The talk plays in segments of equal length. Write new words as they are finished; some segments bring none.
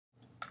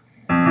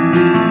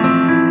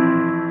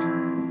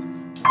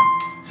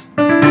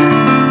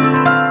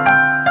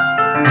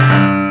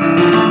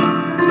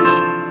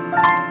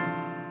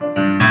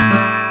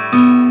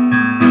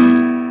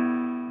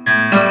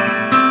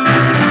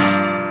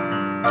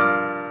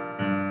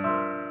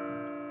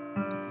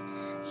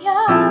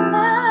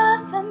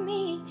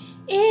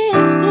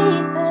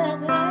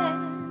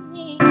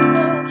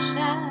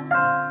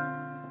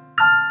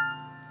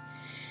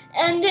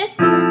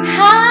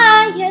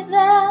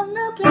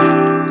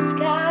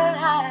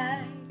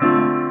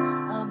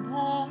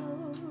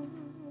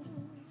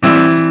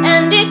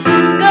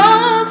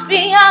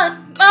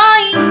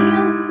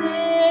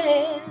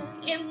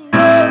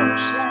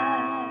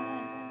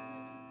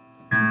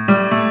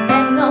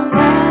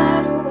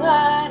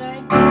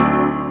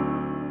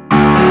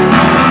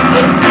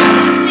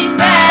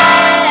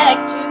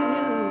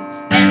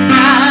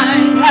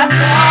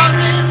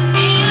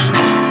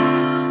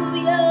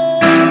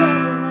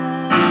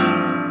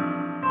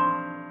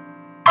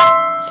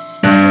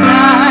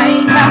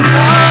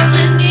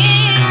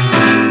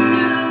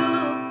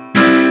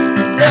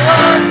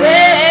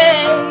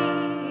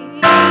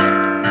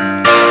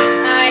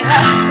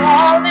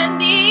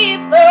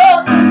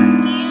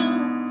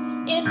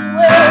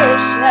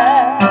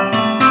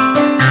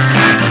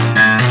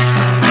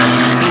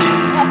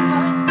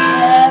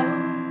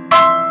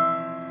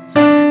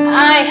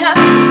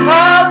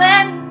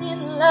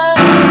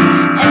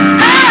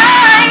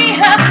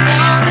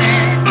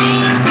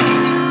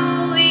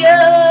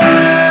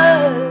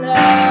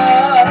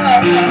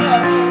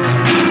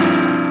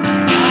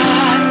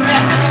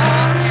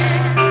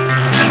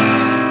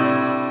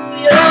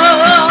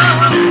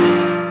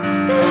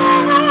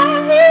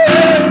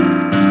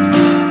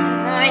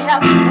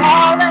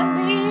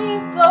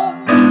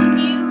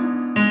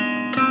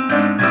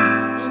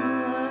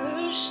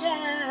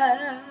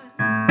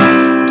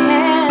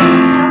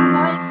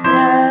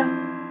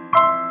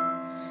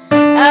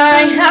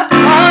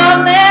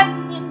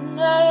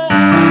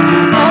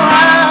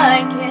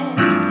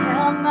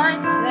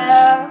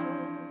myself.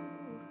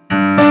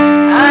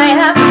 I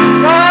have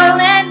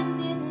fallen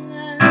in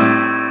love,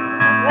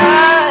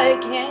 I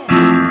can't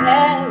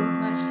help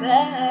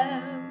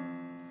myself.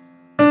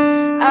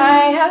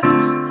 I have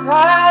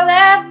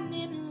fallen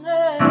in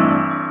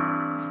love.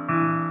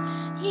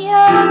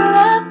 Your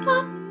love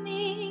for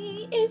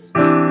me is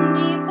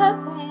deeper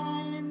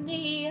than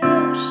the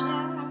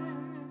ocean.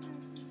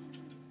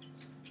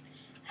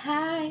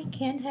 I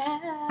can't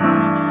help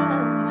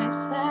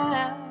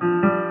myself.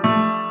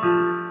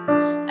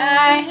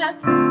 I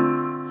have